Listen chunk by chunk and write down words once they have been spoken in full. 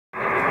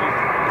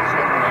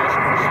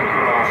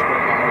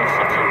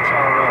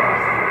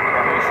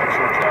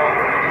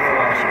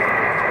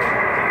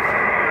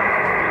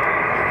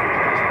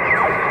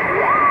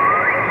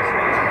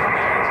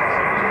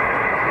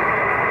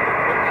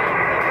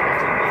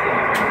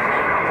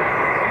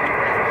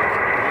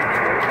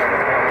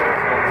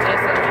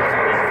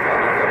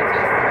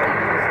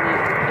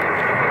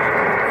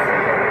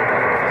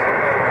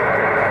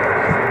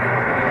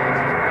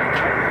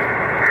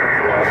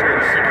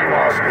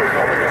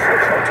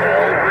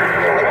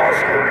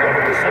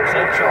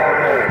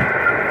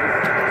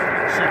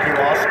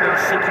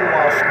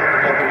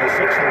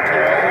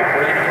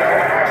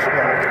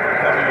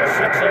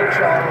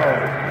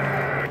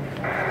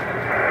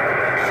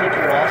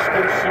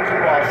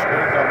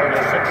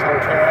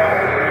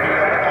Hotel,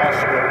 Radio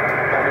Oscar,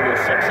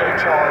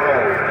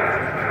 W6HRO.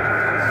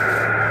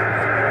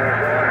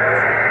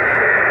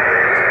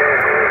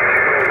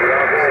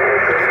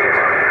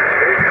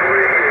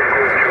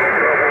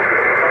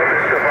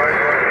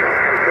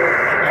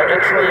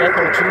 X-Ray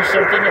Echo 2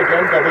 something,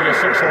 again,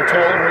 W6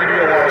 Hotel,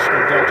 Radio Oscar,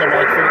 Delta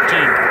Mike 13.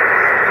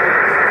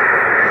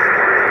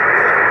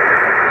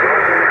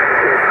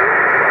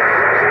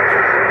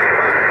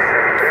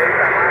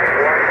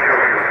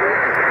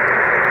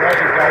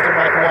 Roger, Delta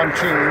Mike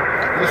 1-2,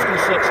 Whiskey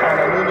 6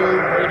 Honolulu,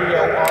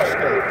 Radio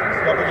Oscar,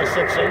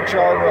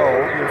 W6HRO,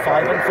 you're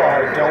 5 and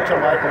 5, Delta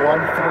Mike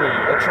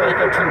 1-3. X-Ray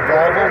Echo 2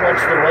 Bravo,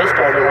 what's the rest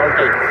of it, aren't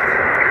they?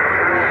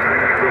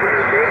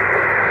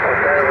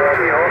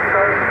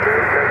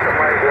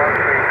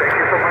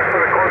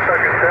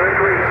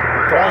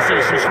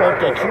 Gracias, you spoke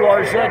to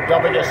QRZ,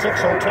 W6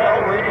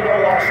 Hotel,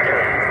 Radio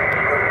Oscar.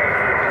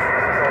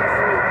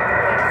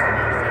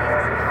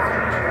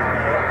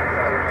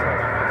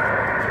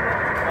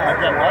 I've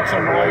got lots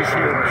of noise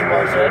here,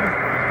 QRZ.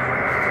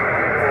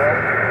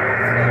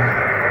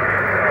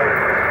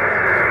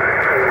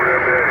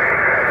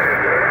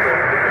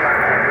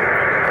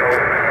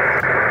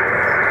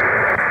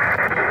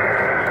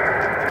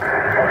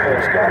 Okay,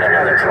 let's give it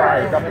another try,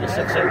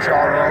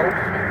 W6HRO.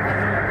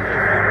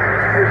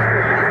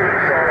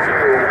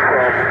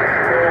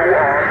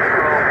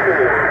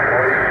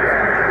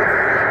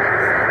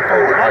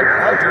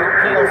 Hi, Drew.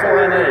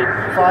 KO4NA,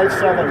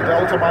 5-7,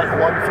 Delta Mike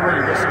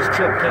 1-3. This is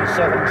Chip,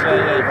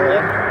 K7JA. Go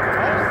ahead.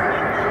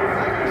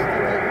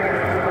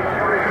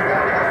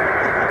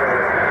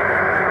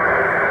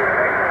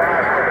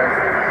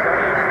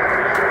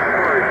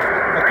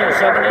 Okay,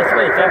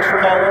 73. Thanks for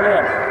calling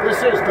in. This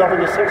is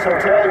W6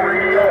 Hotel,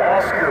 Radio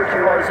Oscar,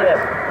 QRZ.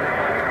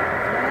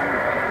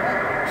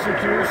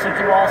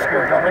 CQ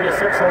Oscar,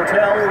 W6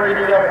 Hotel,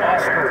 Radio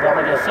Oscar,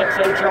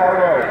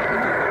 W6HRO.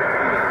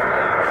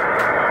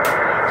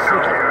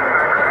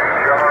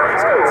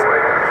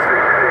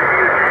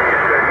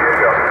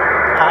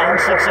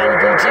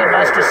 N6ADG,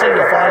 nice to see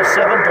you,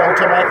 5-7,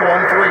 Delta Mike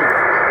 1-3.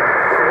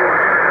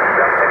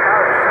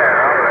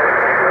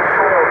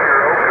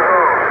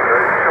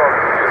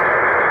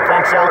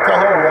 Thanks, Al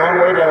Cajon, long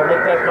way to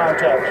make that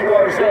contact.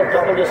 QRZ,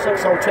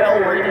 W6 Hotel,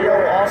 Radio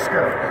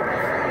Oscar.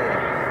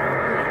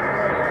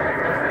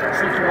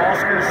 CQ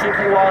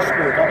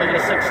Oscar,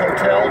 W6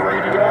 Hotel,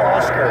 Radio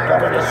Oscar,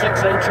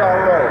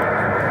 W6HRO.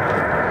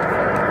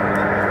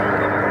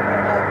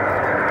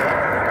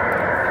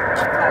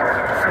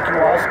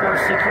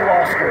 CQ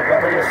Oscar,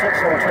 W6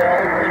 Hotel,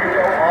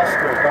 Radio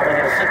Oscar,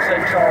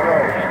 W6HRO.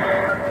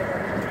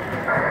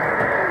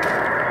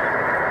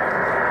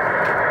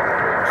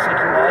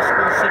 CQ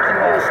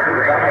Oscar,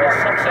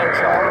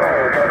 W6HRO,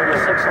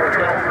 W6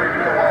 Hotel,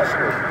 Radio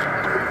Oscar.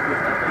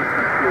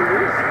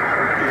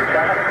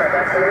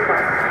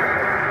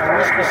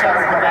 Whiskey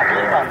 7, Quebec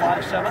Lima,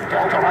 5-7,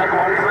 Delta Mike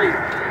 1-3.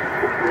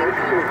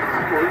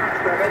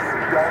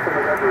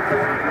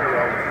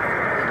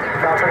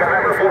 Delta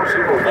November 40,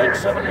 Lake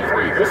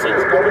 73. This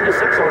is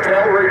W6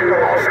 Hotel, Radio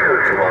Oscar,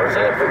 QRZ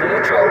for the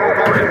HRO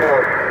party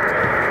board.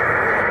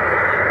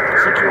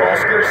 CQ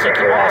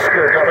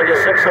Oscar,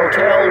 W6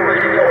 Hotel,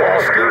 Radio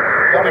Oscar,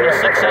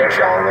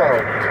 W6HRO.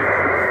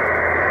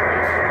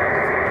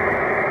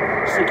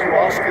 CQ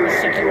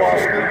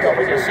Oscar,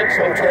 W6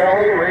 Hotel,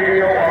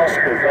 Radio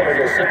Oscar,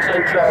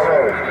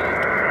 W6HRO.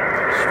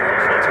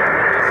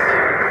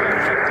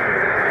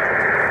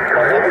 I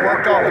haven't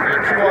worked all of you.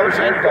 QRZ,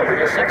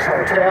 W6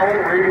 Hotel,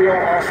 Radio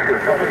Oscar,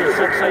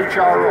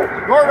 W6HRO.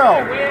 Gordo!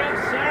 We have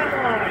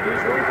satellite.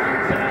 He's working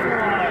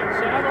satellite.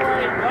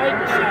 Satellite right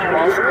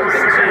now. Oscar,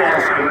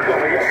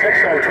 W6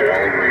 Hotel,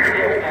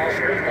 Radio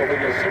Oscar,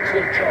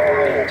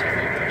 W6HRO.